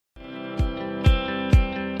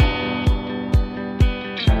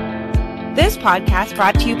This podcast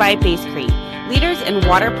brought to you by Basecrete, leaders in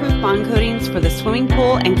waterproof bond coatings for the swimming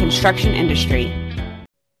pool and construction industry.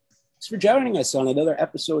 Thanks for joining us on another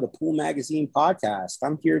episode of Pool Magazine Podcast.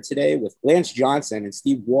 I'm here today with Lance Johnson and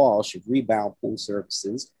Steve Walsh of Rebound Pool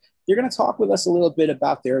Services. They're going to talk with us a little bit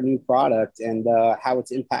about their new product and how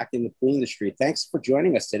it's impacting the pool industry. Thanks for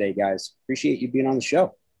joining us today, guys. Appreciate you being on the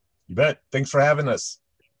show. You bet. Thanks for having us.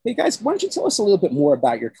 Hey, guys, why don't you tell us a little bit more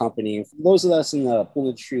about your company? For those of us in the pool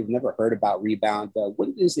industry who've never heard about Rebound, what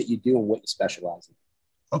it is that you do and what you specialize in.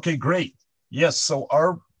 Okay, great. Yes, so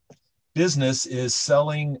our business is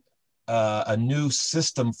selling a new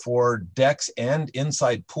system for decks and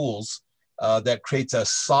inside pools that creates a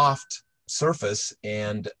soft surface,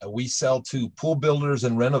 and we sell to pool builders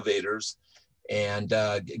and renovators and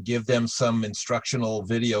give them some instructional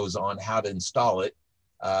videos on how to install it.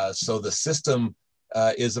 So the system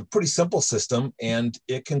is a pretty simple system, and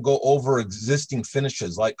it can go over existing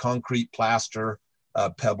finishes like concrete, plaster,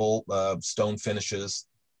 pebble, stone finishes,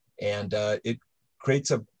 and it creates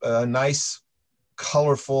a nice,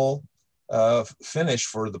 colorful finish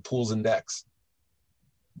for the pools and decks.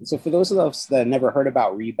 So for those of us that never heard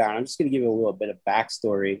about Rebound, I'm just going to give you a little bit of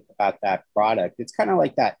backstory about that product. It's kind of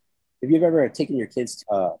like that. If you've ever taken your kids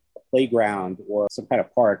to a playground or some kind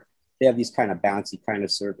of park, they have these kind of bouncy kind of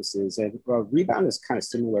surfaces. And Rebound is kind of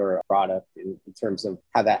similar product in terms of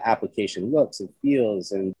how that application looks and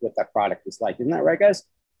feels and what that product is like. Isn't that right, guys?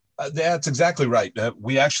 That's exactly right.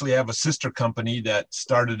 We actually have a sister company that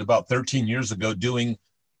started about 13 years ago doing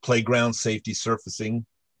playground safety surfacing.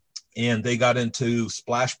 And they got into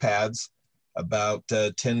splash pads about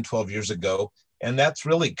 10, 12 years ago. And that's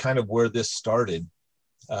really kind of where this started.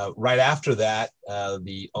 Right after that,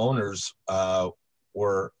 the owners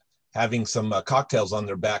were having some cocktails on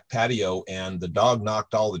their back patio, and the dog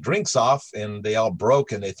knocked all the drinks off and they all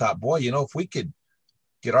broke. And they thought, boy, you know, if we could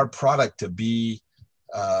get our product to be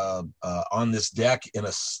on this deck in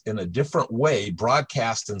a different way,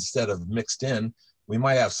 broadcast instead of mixed in, we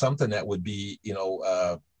might have something that would be,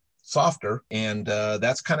 softer. And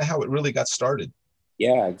that's kind of how it really got started.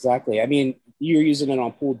 Yeah, exactly. I mean, you're using it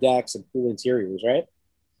on pool decks and pool interiors, right?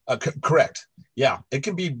 Correct. Yeah, it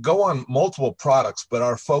can go on multiple products, but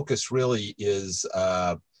our focus really is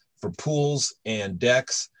for pools and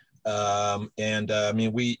decks. We're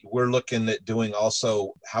looking at doing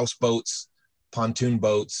also houseboats, pontoon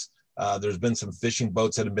boats. There's been some fishing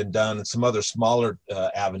boats that have been done and some other smaller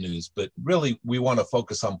avenues, but really we want to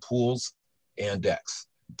focus on pools and decks.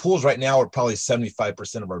 Pools right now are probably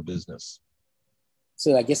 75% of our business.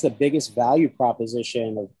 So I guess the biggest value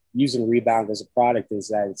proposition of using Rebound as a product is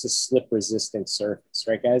that it's a slip resistant surface,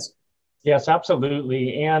 right, guys? Yes,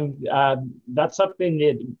 absolutely. And that's something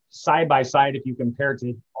that side by side, if you compare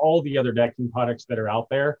to all the other decking products that are out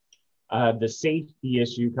there, the safety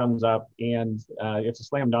issue comes up, and it's a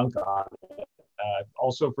slam dunk on it.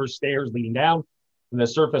 Also for stairs leading down, the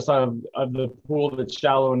surface of the pool that's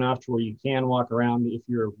shallow enough to where you can walk around. If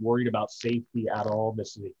you're worried about safety at all,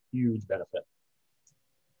 this is a huge benefit.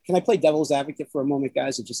 Can I play devil's advocate for a moment,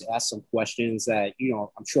 guys, and just ask some questions that,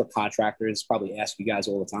 I'm sure contractors probably ask you guys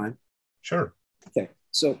all the time? Sure. Okay.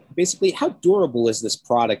 So basically, how durable is this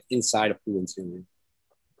product inside a pool interior?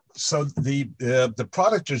 So the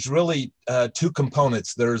product is really two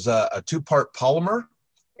components. There's a two-part polymer,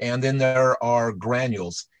 and then there are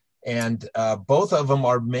granules. And both of them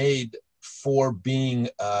are made for being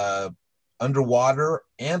underwater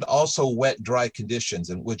and also wet, dry conditions,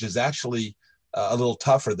 and which is actually a little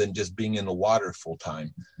tougher than just being in the water full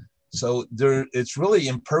time. So it's really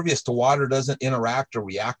impervious to water, doesn't interact or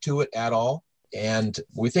react to it at all. And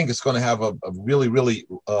we think it's going to have a really, really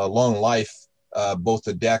long life, both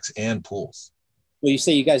the decks and pools. Well, you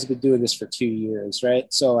say you guys have been doing this for 2 years, right?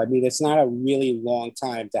 So, I mean, it's not a really long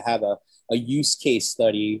time to have a use case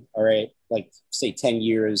study, all right, like say 10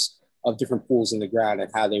 years of different pools in the ground and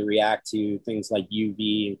how they react to things like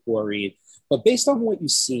UV and chlorine. But based on what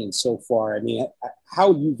you've seen so far, I mean,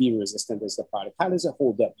 how UV resistant is the product? How does it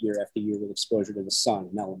hold up year after year with exposure to the sun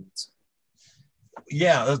and elements?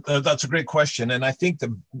 Yeah, that's a great question. And I think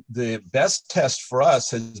the best test for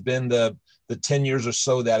us has been the 10 years or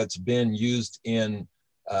so that it's been used in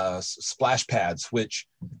splash pads, which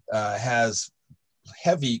has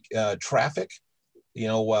heavy traffic,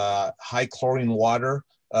 high chlorine water.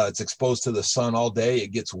 It's exposed to the sun all day.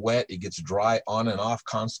 It gets wet, it gets dry on and off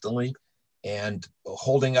constantly. And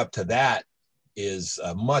holding up to that is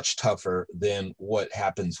much tougher than what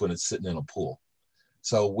happens when it's sitting in a pool.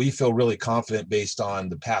 So we feel really confident based on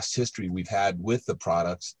the past history we've had with the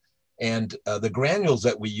products. And the granules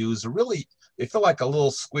that we use are really they feel like a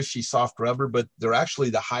little squishy soft rubber, but they're actually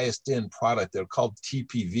the highest end product. They're called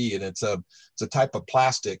TPV, and it's a type of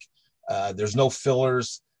plastic. There's no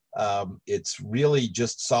fillers. It's really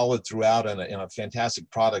just solid throughout, and a fantastic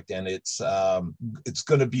product. And it's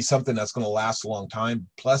going to be something that's going to last a long time.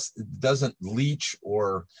 Plus, it doesn't leach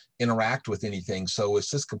or interact with anything, so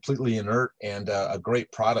it's just completely inert and a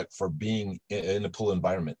great product for being in a pool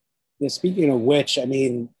environment. Yeah, speaking of which, I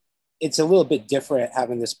mean, it's a little bit different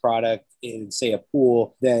having this product in, say, a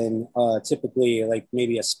pool than typically like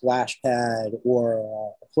maybe a splash pad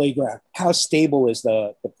or a playground. How stable is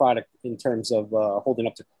the product in terms of holding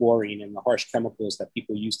up to chlorine and the harsh chemicals that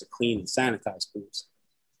people use to clean and sanitize pools?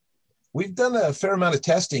 We've done a fair amount of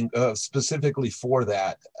testing specifically for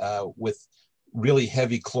that with really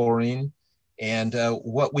heavy chlorine. And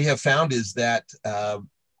what we have found is that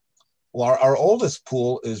our oldest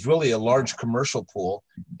pool is really a large commercial pool,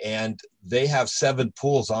 and they have 7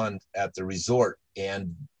 pools on at the resort.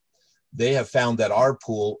 And they have found that our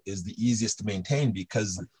pool is the easiest to maintain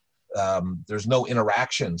because there's no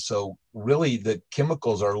interaction. So really the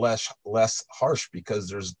chemicals are less harsh because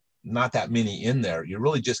there's not that many in there. You're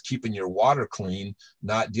really just keeping your water clean,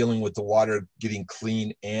 not dealing with the water getting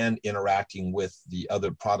clean and interacting with the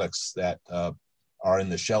other products that are in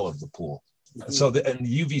the shell of the pool. So and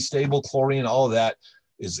UV stable chlorine, all of that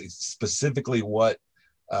is specifically what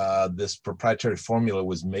this proprietary formula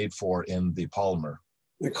was made for in the polymer.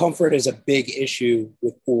 The comfort is a big issue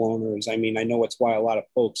with pool owners. I mean, I know it's why a lot of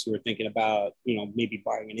folks who are thinking about, maybe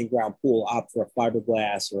buying an in-ground pool opt for a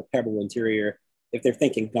fiberglass or a pebble interior if they're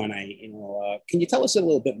thinking gunite. Can you tell us a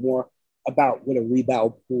little bit more about what a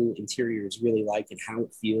Rebound pool interior is really like and how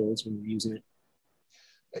it feels when you're using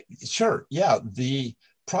it? Sure. Yeah. The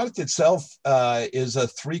product itself is a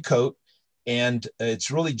 3-coat, and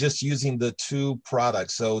it's really just using the 2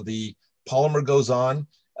 products. So the polymer goes on,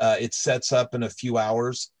 it sets up in a few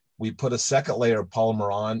hours. We put a second layer of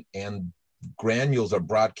polymer on, and granules are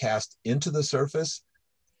broadcast into the surface.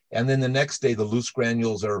 And then the next day, the loose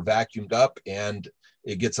granules are vacuumed up and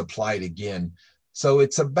it gets applied again. So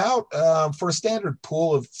it's about, for a standard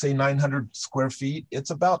pool of say 900 square feet, it's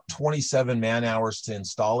about 27 man hours to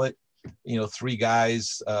install it. 3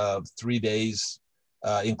 guys, 3 days,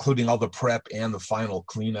 including all the prep and the final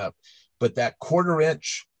cleanup. But that 1/4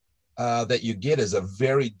 inch that you get is a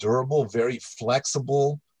very durable, very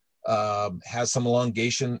flexible, has some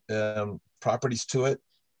elongation properties to it.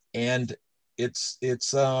 And it's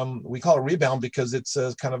we call it Rebound because it's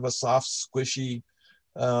a kind of a soft, squishy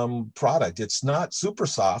product. It's not super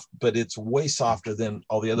soft, but it's way softer than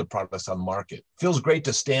all the other products on the market. Feels great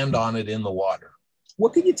to stand on it in the water.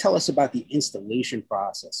 What can you tell us about the installation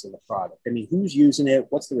process of the product? I mean, who's using it?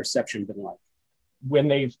 What's the reception been like? When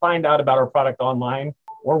they find out about our product online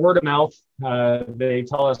or word of mouth, they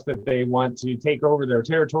tell us that they want to take over their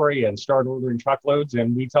territory and start ordering truckloads.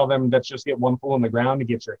 And we tell them, let's just get 1 pool in the ground to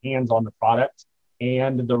get your hands on the product.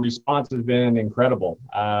 And the response has been incredible.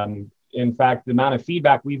 In fact, the amount of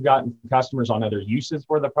feedback we've gotten from customers on other uses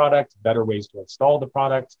for the product, better ways to install the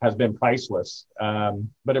product, has been priceless.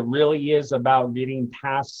 But it really is about getting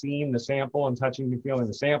past seeing the sample and touching and feeling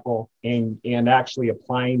the sample and actually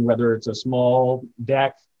applying, whether it's a small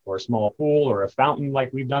deck or a small pool or a fountain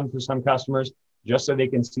like we've done for some customers, just so they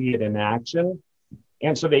can see it in action.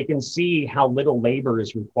 And so they can see how little labor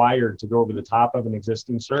is required to go over the top of an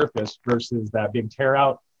existing surface versus that big tear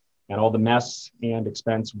out and all the mess and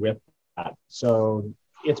expense with that. So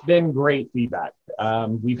it's been great feedback.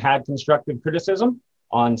 We've had constructive criticism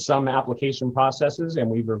on some application processes, and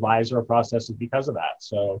we've revised our processes because of that.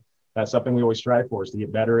 So that's something we always strive for, is to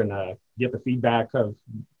get better and get the feedback of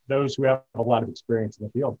those who have a lot of experience in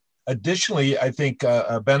the field. Additionally, I think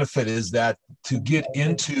a benefit is that to get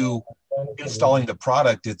into installing the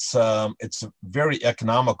product, it's very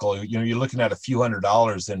economical. You're looking at a few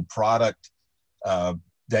 $100s in product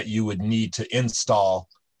that you would need to install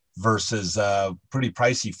versus pretty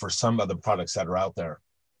pricey for some of the products that are out there.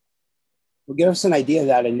 Well, give us an idea of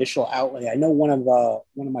that initial outlay. I know one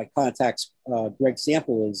of my contacts, Greg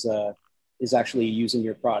Sample, is actually using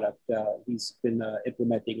your product. He's been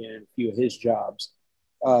implementing it in a few of his jobs.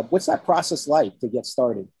 What's that process like to get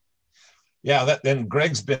started? Yeah, and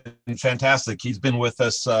Greg's been fantastic. He's been with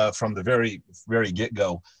us from the very, very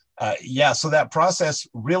get-go. So that process,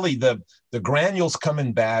 really, the granules come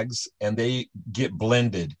in bags and they get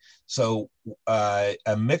blended. So a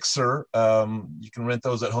mixer, you can rent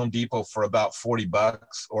those at Home Depot for about $40,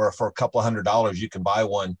 or for a couple $100 you can buy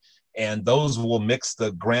one. And those will mix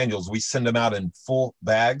the granules. We send them out in full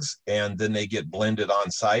bags, and then they get blended on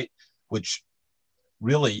site, which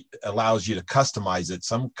really allows you to customize it.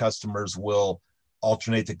 Some customers will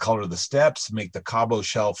alternate the color of the steps, make the Cabo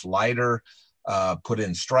shelf lighter, put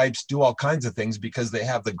in stripes, do all kinds of things because they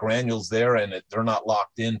have the granules there and they're not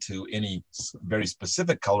locked into any very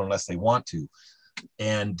specific color unless they want to.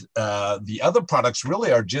 And the other products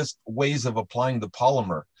really are just ways of applying the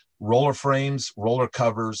polymer: roller frames, roller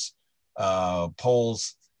covers,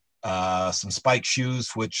 poles, some spike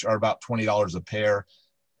shoes, which are about $20 a pair.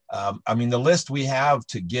 I mean, the list we have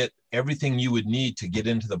to get everything you would need to get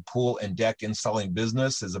into the pool and deck installing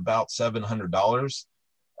business is about $700.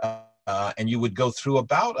 And you would go through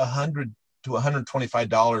about $100 to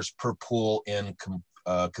 $125 per pool in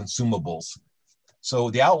consumables. So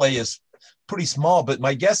the outlay is pretty small, but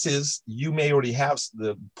my guess is you may already have,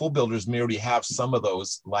 the pool builders may already have some of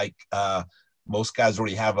those, like most guys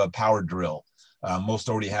already have a power drill. Most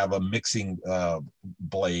already have a mixing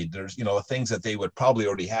blade. There's, things that they would probably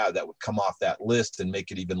already have that would come off that list and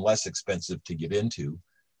make it even less expensive to get into.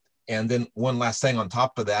 And then one last thing on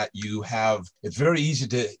top of that, it's very easy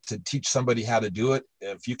to teach somebody how to do it.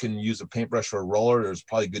 If you can use a paintbrush or a roller, there's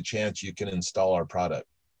probably a good chance you can install our product.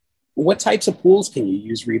 What types of pools can you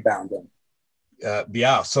use Rebound in?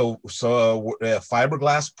 So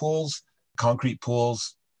fiberglass pools, concrete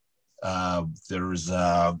pools. There's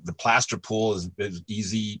the plaster pool is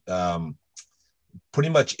easy. Pretty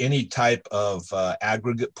much any type of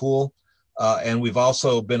aggregate pool. And we've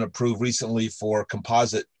also been approved recently for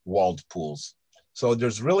composite walled pools. So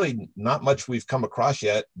there's really not much we've come across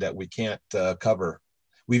yet that we can't cover.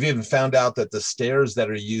 We've even found out that the stairs that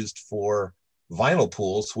are used for vinyl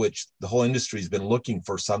pools, which the whole industry has been looking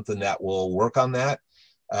for something that will work on that.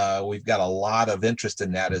 We've got a lot of interest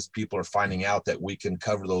in that as people are finding out that we can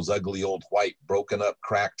cover those ugly old white, broken up,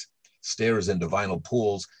 cracked stairs into vinyl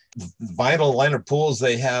pools. Vinyl liner pools,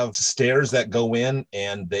 they have stairs that go in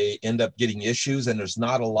and they end up getting issues, and there's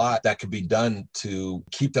not a lot that can be done to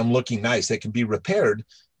keep them looking nice. They can be repaired,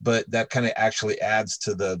 but that kind of actually adds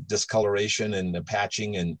to the discoloration and the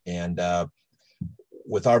patching. And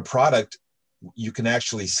with our product, you can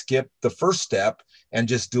actually skip the first step and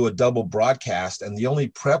just do a double broadcast. And the only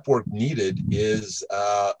prep work needed is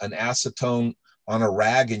an acetone on a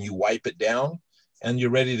rag, and you wipe it down and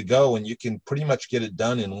you're ready to go. And you can pretty much get it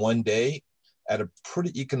done in one day at a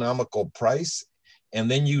pretty economical price. And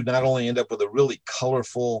then you not only end up with a really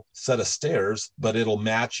colorful set of stairs, but it'll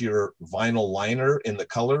match your vinyl liner in the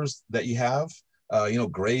colors that you have,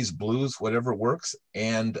 grays, blues, whatever works.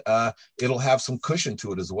 And it'll have some cushion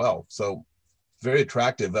to it as well. So very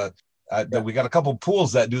attractive. We got a couple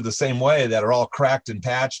pools that do the same way, that are all cracked and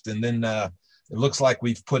patched. And then it looks like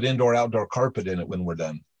we've put indoor-outdoor carpet in it when we're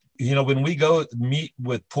done. When we go meet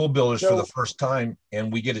with pool builders for the first time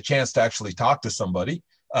and we get a chance to actually talk to somebody,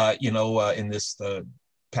 in this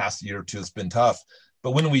past year or two, it's been tough.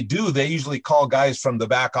 But when we do, they usually call guys from the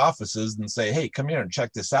back offices and say, hey, come here and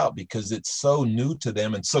check this out, because it's so new to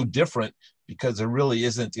them and so different, because there really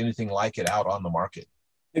isn't anything like it out on the market.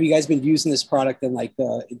 Have you guys been using this product in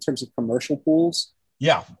in terms of commercial pools?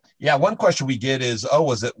 Yeah. One question we get is,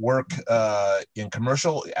 does it work in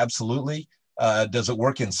commercial? Absolutely. Does it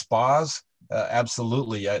work in spas?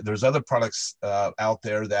 Absolutely. There's other products out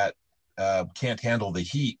there that can't handle the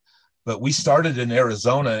heat, but we started in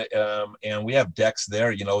Arizona and we have decks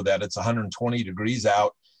there, that it's 120 degrees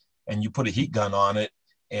out and you put a heat gun on it,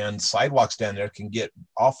 and sidewalks down there can get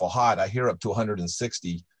awful hot. I hear up to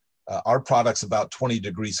 160. Our product's about 20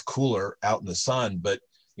 degrees cooler out in the sun, but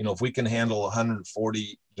if we can handle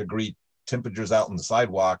 140 degree temperatures out on the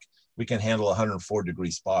sidewalk, we can handle 104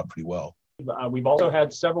 degree spa pretty well. We've also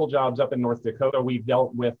had several jobs up in North Dakota. We've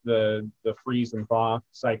dealt with the freeze and thaw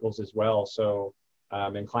cycles as well. So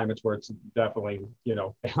in climates where it's definitely,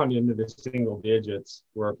 down into the single digits,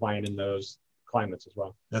 we're applying in those climates as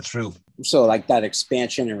well. That's true. So like that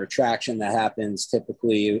expansion and retraction that happens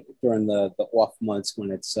typically during the off months when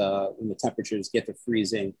it's when the temperatures get to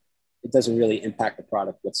freezing, it doesn't really impact the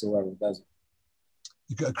product whatsoever, does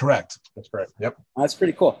it? Correct. That's correct. Yep. That's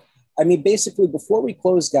pretty cool. I mean, basically, before we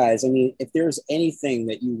close, guys, if there's anything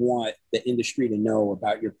that you want the industry to know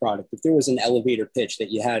about your product, if there was an elevator pitch that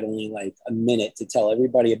you had only like a minute to tell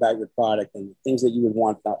everybody about your product and things that you would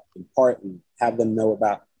want to impart and have them know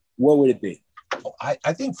about, what would it be?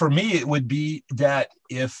 I think for me, it would be that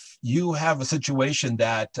if you have a situation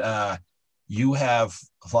that you have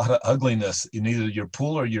a lot of ugliness in either your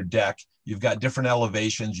pool or your deck, you've got different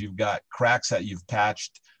elevations, you've got cracks that you've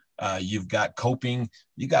patched, you've got coping,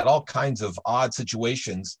 you got all kinds of odd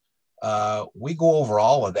situations. We go over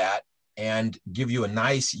all of that and give you a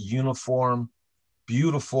nice, uniform,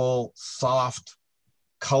 beautiful, soft,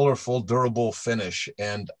 colorful, durable finish.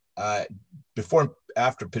 And before and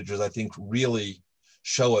after pictures, I think, really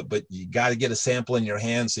show it, but you got to get a sample in your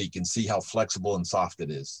hand so you can see how flexible and soft it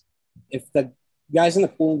is. If the guys in the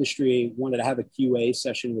pool industry wanted to have a QA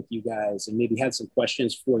session with you guys and maybe had some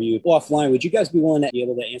questions for you offline, would you guys be willing to be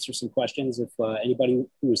able to answer some questions if anybody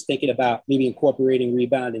who was thinking about maybe incorporating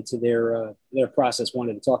Rebound into their process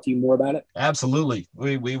wanted to talk to you more about it? Absolutely.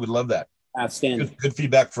 We would love that. Outstanding. Good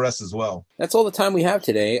feedback for us as well. That's all the time we have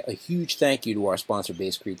today. A huge thank you to our sponsor,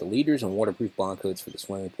 Basecrete, the leaders in waterproof bond coats for the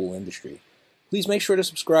swimming pool industry. Please make sure to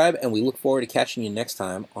subscribe, and we look forward to catching you next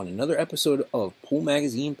time on another episode of Pool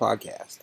Magazine Podcast.